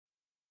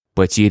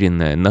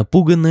Потерянная,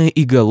 напуганная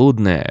и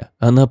голодная,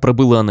 она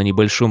пробыла на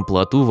небольшом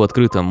плоту в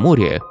открытом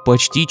море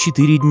почти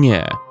 4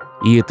 дня.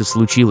 И это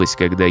случилось,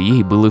 когда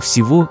ей было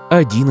всего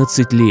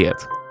 11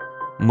 лет.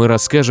 Мы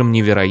расскажем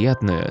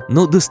невероятную,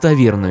 но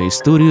достоверную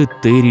историю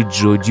Терри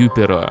Джо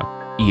Дюперро.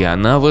 И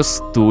она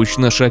вас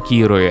точно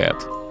шокирует.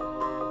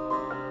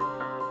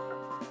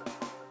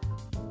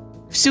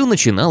 Все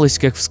начиналось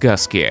как в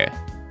сказке.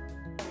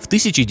 В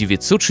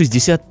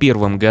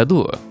 1961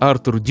 году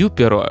Артур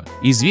Дюперро,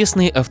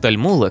 известный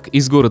офтальмолог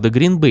из города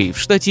Грин-Бей в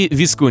штате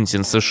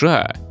Висконсин,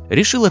 США,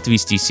 решил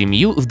отвезти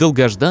семью в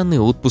долгожданный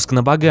отпуск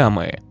на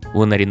Багамы.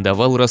 Он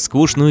арендовал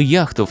роскошную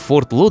яхту в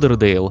Форт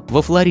Лодердейл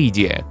во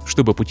Флориде,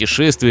 чтобы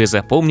путешествие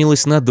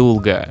запомнилось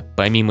надолго.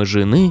 Помимо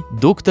жены,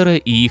 доктора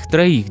и их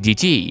 3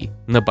 детей,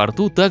 на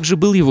борту также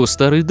был его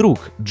старый друг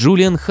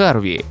Джулиан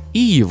Харви и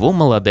его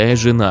молодая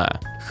жена.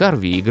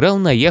 Харви играл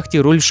на яхте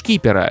роль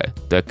шкипера,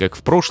 так как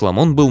в прошлом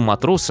он был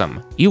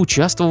матросом и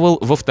участвовал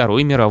во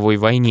Второй мировой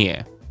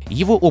войне.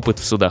 Его опыт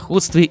в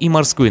судоходстве и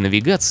морской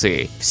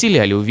навигации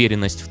вселяли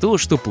уверенность в то,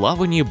 что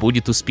плавание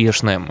будет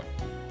успешным.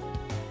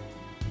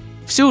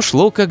 Все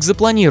шло как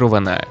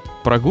запланировано.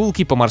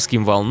 Прогулки по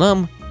морским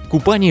волнам,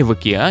 купание в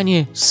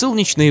океане,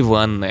 солнечные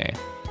ванны.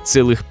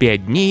 Целых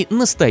 5 дней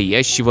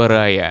настоящего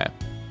рая.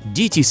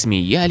 Дети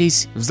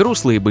смеялись,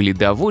 взрослые были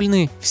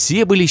довольны,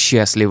 все были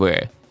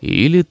счастливы.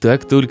 Или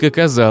так только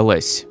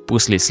казалось.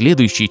 После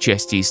следующей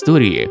части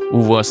истории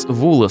у вас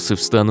волосы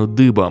встанут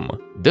дыбом.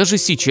 Даже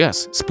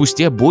сейчас,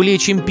 спустя более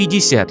чем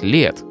 50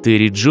 лет,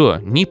 Терри Джо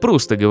не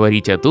просто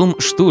говорить о том,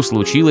 что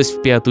случилось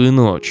в 5-ю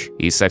ночь.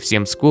 И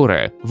совсем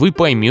скоро вы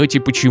поймете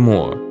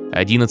почему.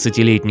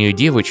 11-летнюю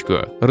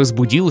девочку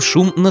разбудил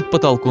шум над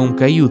потолком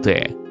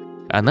каюты.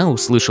 Она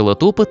услышала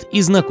топот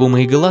и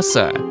знакомые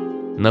голоса.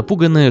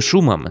 Напуганная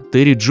шумом,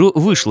 Терри Джо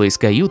вышла из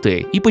каюты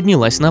и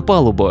поднялась на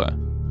палубу.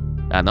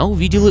 Она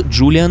увидела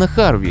Джулиана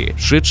Харви,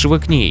 шедшего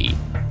к ней.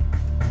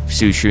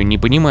 Все еще не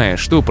понимая,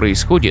 что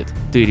происходит,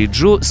 Терри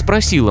Джо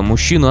спросила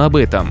мужчину об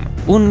этом.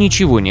 Он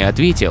ничего не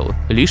ответил,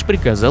 лишь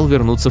приказал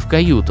вернуться в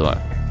каюту.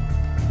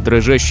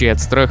 Дрожащая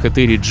от страха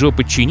Терри Джо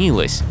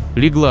подчинилась,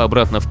 легла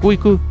обратно в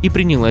койку и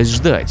принялась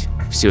ждать.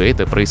 Все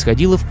это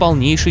происходило в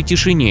полнейшей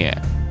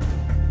тишине.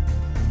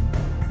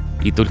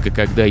 И только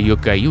когда ее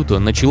каюту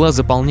начала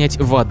заполнять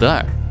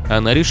вода,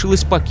 она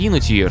решилась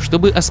покинуть ее,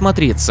 чтобы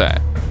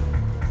осмотреться.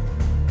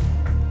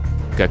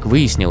 Как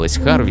выяснилось,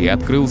 Харви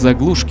открыл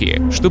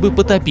заглушки, чтобы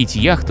потопить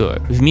яхту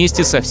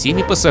вместе со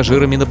всеми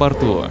пассажирами на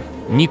борту.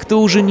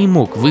 Никто уже не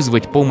мог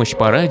вызвать помощь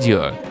по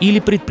радио или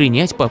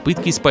предпринять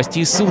попытки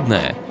спасти судно,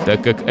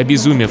 так как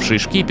обезумевший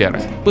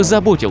шкипер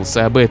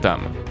позаботился об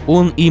этом.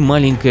 Он и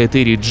маленькая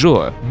Терри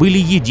Джо были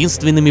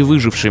единственными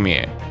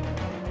выжившими.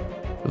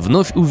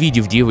 Вновь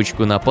увидев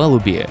девочку на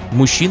палубе,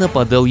 мужчина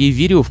подал ей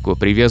веревку,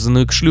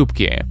 привязанную к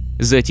шлюпке.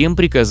 Затем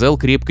приказал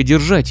крепко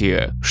держать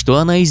ее, что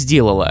она и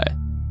сделала.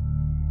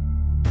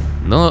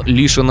 Но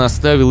лишь он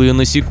оставил ее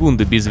на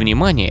секунду без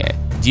внимания,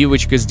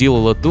 девочка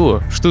сделала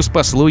то, что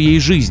спасло ей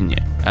жизнь.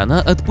 Она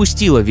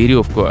отпустила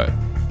веревку.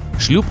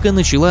 Шлюпка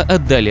начала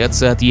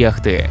отдаляться от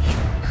яхты.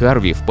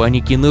 Харви в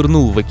панике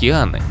нырнул в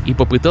океан и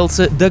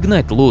попытался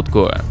догнать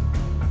лодку.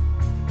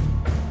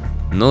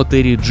 Но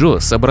Терри Джо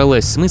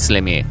собралась с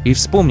мыслями и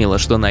вспомнила,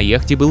 что на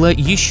яхте была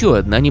еще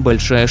одна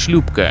небольшая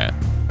шлюпка.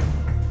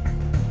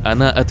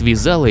 Она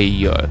отвязала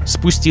ее,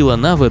 спустила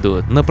на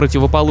воду на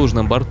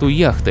противоположном борту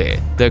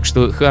яхты, так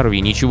что Харви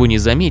ничего не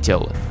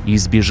заметил, и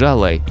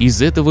сбежала из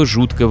этого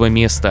жуткого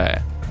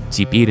места.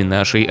 Теперь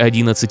нашей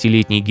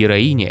 11-летней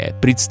героине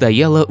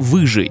предстояло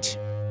выжить.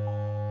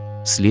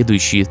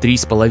 Следующие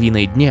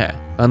 3,5 дня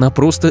она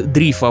просто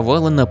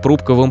дрейфовала на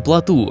пробковом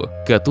плоту,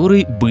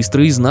 который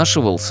быстро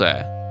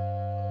изнашивался.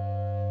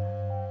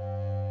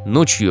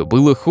 Ночью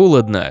было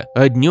холодно,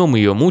 а днем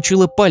ее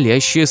мучило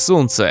палящее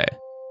солнце.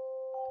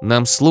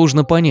 Нам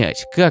сложно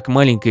понять, как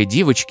маленькой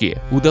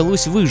девочке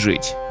удалось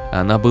выжить.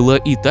 Она была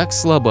и так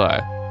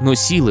слаба, но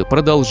силы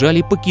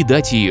продолжали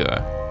покидать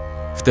ее.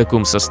 В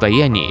таком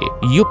состоянии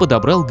ее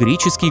подобрал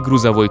греческий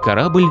грузовой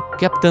корабль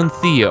 «Капитан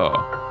Тео».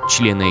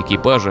 Члены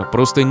экипажа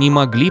просто не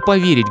могли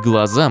поверить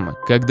глазам,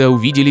 когда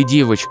увидели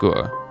девочку.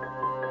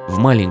 В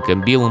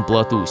маленьком белом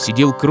плоту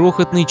сидел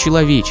крохотный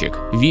человечек,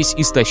 весь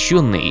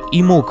истощенный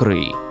и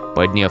мокрый.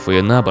 Подняв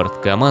ее на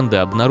борт,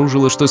 команда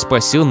обнаружила, что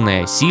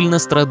спасенная сильно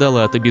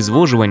страдала от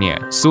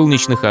обезвоживания,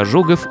 солнечных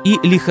ожогов и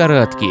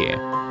лихорадки.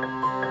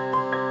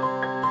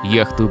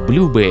 Яхту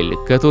 «Блюбель»,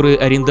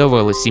 которую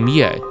арендовала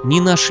семья, не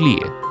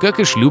нашли, как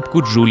и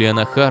шлюпку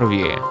Джулиана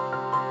Харви.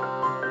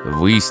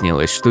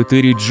 Выяснилось, что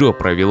Терри Джо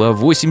провела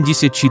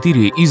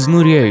 84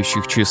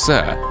 изнуряющих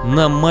часа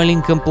на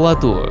маленьком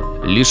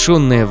плоту,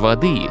 лишенная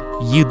воды,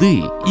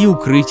 еды и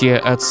укрытия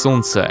от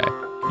солнца.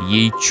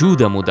 Ей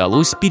чудом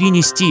удалось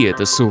перенести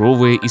это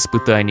суровое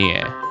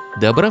испытание.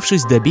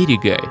 Добравшись до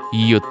берега,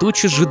 ее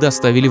тотчас же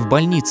доставили в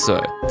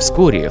больницу.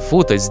 Вскоре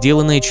фото,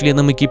 сделанное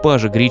членом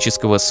экипажа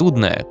греческого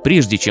судна,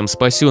 прежде чем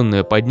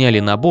спасенную подняли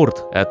на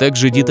борт, а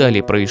также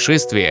детали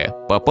происшествия,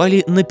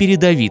 попали на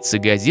передовицы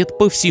газет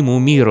по всему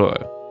миру.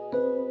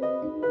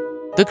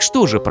 Так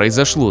что же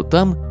произошло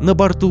там, на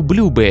борту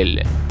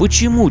Блюбель?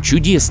 Почему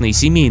чудесный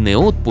семейный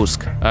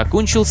отпуск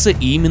окончился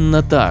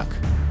именно так?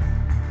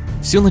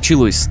 Все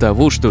началось с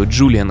того, что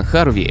Джулиан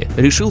Харви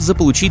решил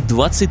заполучить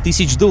 $20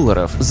 тысяч,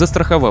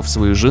 застраховав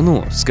свою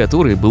жену, с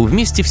которой был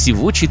вместе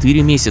всего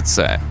 4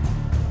 месяца.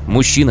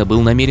 Мужчина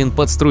был намерен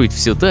подстроить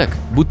все так,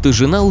 будто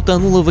жена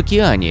утонула в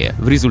океане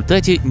в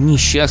результате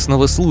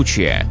несчастного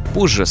случая.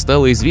 Позже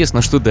стало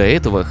известно, что до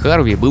этого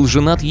Харви был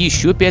женат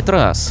еще 5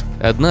 раз.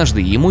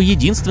 Однажды ему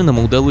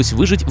единственному удалось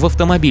выжить в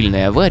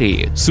автомобильной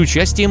аварии с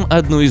участием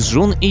одной из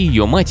жен и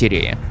ее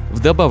матери.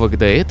 Вдобавок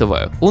до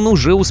этого он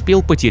уже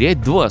успел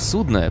потерять 2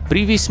 судна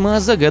при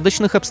весьма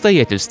загадочных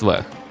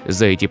обстоятельствах.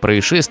 За эти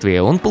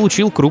происшествия он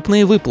получил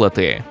крупные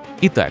выплаты.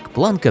 Итак,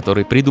 план,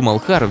 который придумал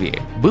Харви,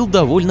 был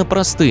довольно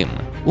простым.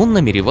 Он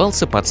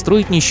намеревался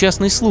подстроить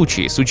несчастный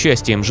случай с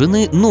участием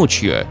жены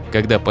ночью,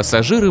 когда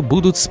пассажиры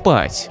будут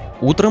спать.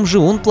 Утром же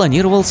он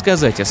планировал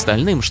сказать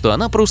остальным, что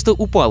она просто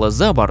упала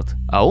за борт,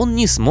 а он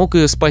не смог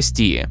ее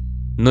спасти.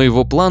 Но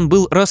его план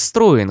был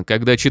расстроен,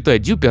 когда чета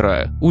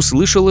Дюперро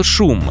услышала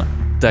шум.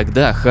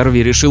 Тогда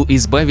Харви решил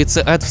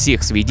избавиться от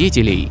всех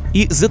свидетелей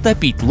и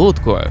затопить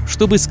лодку,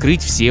 чтобы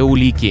скрыть все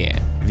улики.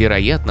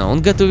 Вероятно,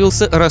 он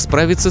готовился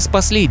расправиться с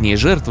последней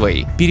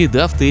жертвой,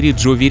 передав Терри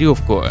Джо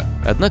веревку.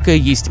 Однако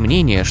есть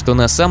мнение, что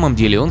на самом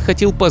деле он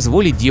хотел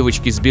позволить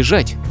девочке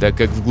сбежать, так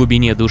как в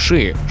глубине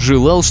души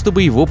желал,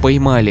 чтобы его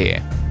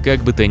поймали.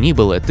 Как бы то ни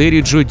было,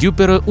 Терри Джо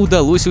Дюперро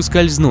удалось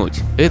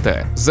ускользнуть.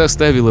 Это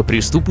заставило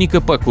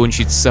преступника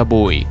покончить с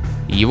собой.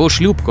 Его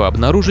шлюпку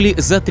обнаружили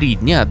за 3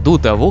 дня до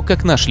того,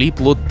 как нашли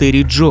плот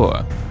Терри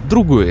Джо.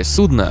 Другое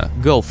судно,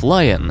 Gulf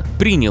Lion,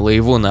 приняло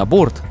его на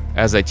борт,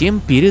 а затем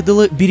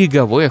передало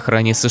береговой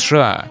охране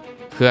США.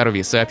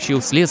 Харви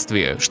сообщил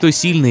следствию, что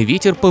сильный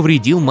ветер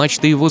повредил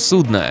мачты его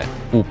судна.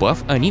 Упав,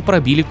 они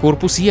пробили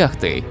корпус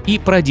яхты и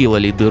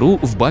проделали дыру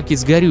в баке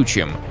с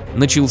горючим.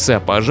 Начался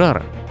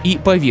пожар, и,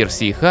 по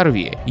версии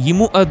Харви,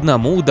 ему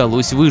одному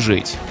удалось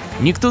выжить.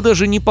 Никто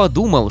даже не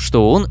подумал,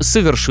 что он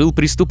совершил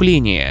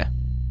преступление.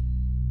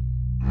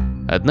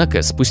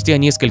 Однако спустя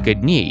несколько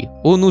дней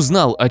он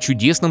узнал о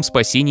чудесном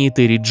спасении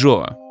Терри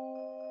Джо.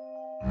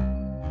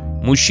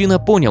 Мужчина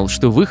понял,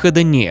 что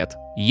выхода нет,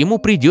 ему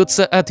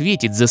придется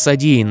ответить за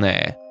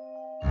содеянное.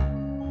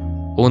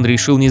 Он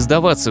решил не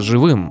сдаваться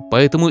живым,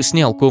 поэтому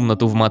снял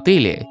комнату в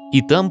мотеле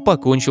и там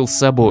покончил с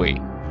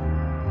собой.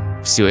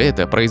 Все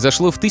это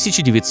произошло в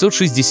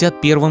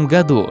 1961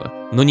 году,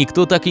 но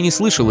никто так и не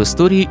слышал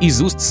истории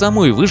из уст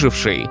самой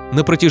выжившей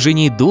на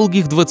протяжении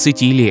долгих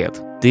 20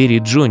 лет. Терри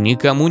Джо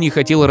никому не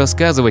хотела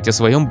рассказывать о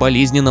своем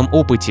болезненном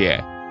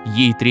опыте.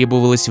 Ей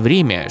требовалось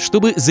время,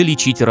 чтобы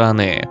залечить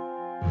раны.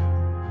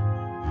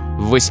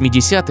 В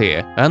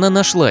 80-е она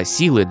нашла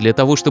силы для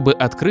того, чтобы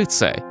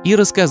открыться и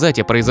рассказать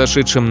о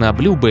произошедшем на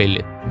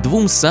Блюбель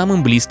 2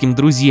 самым близким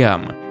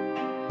друзьям.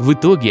 В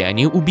итоге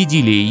они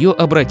убедили ее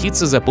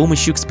обратиться за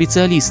помощью к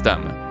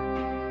специалистам.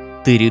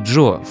 Терри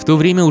Джо, в то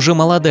время уже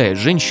молодая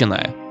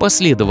женщина,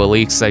 последовала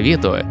их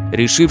совету,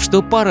 решив,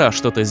 что пора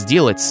что-то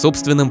сделать с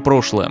собственным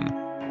прошлым.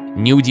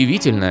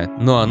 Неудивительно,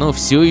 но оно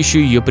все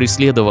еще ее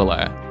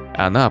преследовало.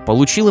 Она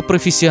получила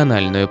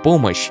профессиональную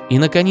помощь и,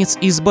 наконец,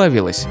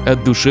 избавилась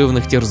от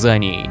душевных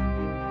терзаний.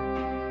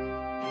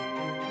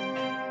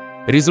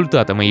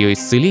 Результатом ее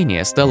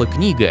исцеления стала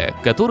книга,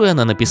 которую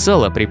она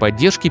написала при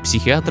поддержке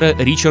психиатра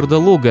Ричарда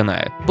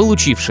Логана,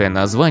 получившая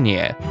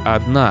название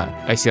 «Одна,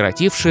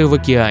 осиротевшая в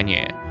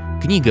океане».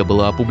 Книга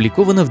была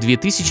опубликована в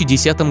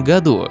 2010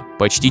 году,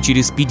 почти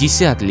через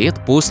 50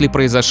 лет после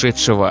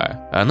произошедшего.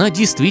 Она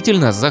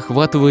действительно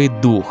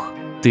захватывает дух.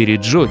 Терри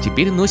Джо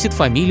теперь носит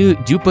фамилию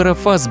Дюперро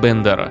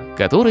Фассбендер,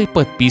 которой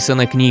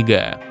подписана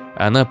книга.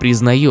 Она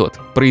признает,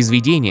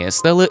 произведение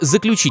стало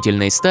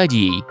заключительной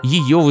стадией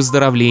ее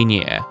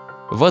выздоровления.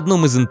 В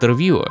одном из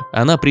интервью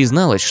она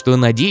призналась, что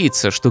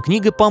надеется, что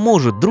книга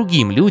поможет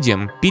другим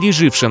людям,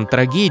 пережившим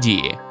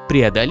трагедии,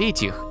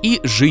 преодолеть их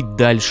и жить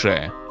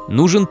дальше.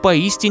 Нужен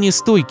поистине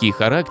стойкий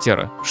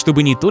характер,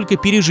 чтобы не только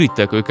пережить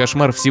такой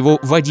кошмар всего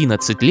в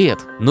 11 лет,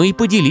 но и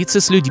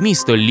поделиться с людьми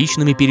столь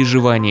личными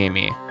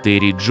переживаниями.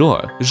 Терри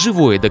Джо –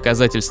 живое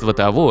доказательство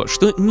того,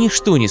 что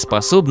ничто не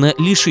способно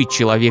лишить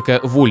человека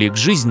воли к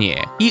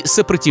жизни и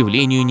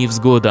сопротивлению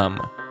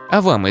невзгодам. А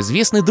вам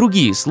известны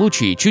другие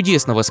случаи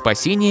чудесного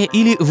спасения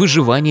или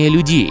выживания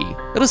людей?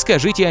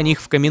 Расскажите о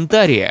них в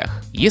комментариях.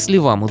 Если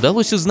вам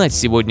удалось узнать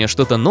сегодня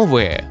что-то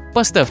новое,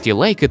 поставьте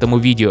лайк этому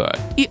видео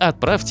и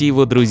отправьте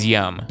его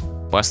друзьям.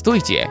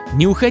 Постойте,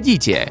 не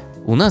уходите!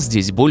 У нас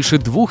здесь больше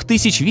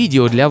 2000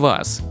 видео для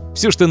вас.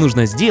 Все, что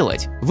нужно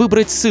сделать,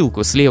 выбрать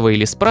ссылку слева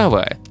или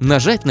справа,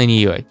 нажать на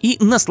нее и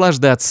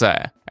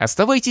наслаждаться.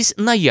 Оставайтесь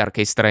на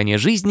яркой стороне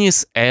жизни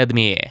с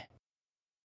Эдми.